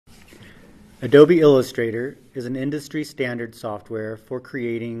Adobe Illustrator is an industry standard software for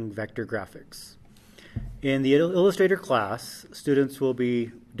creating vector graphics. In the Illustrator class, students will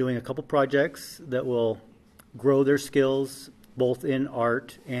be doing a couple projects that will grow their skills both in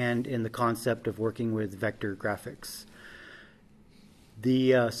art and in the concept of working with vector graphics.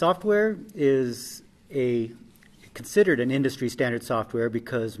 The software is considered an industry standard software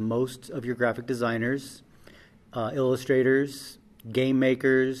because most of your graphic designers, illustrators, game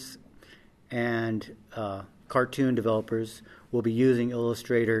makers, and cartoon developers will be using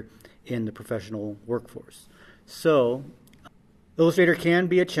Illustrator in the professional workforce. So Illustrator can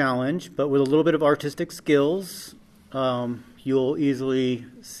be a challenge, but with a little bit of artistic skills, you'll easily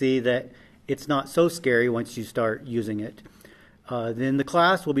see that it's not so scary once you start using it. Then the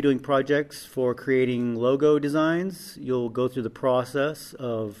class will be doing projects for creating logo designs. You'll go through the process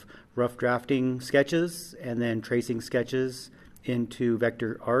of rough drafting sketches and then tracing sketches into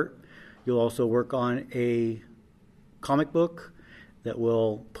vector art. You'll also work on a comic book that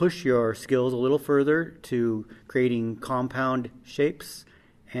will push your skills a little further to creating compound shapes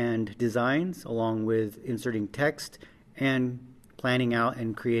and designs, along with inserting text and planning out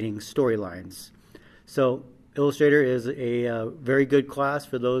and creating storylines. So Illustrator is a very good class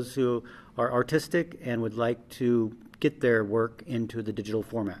for those who are artistic and would like to get their work into the digital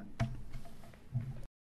format.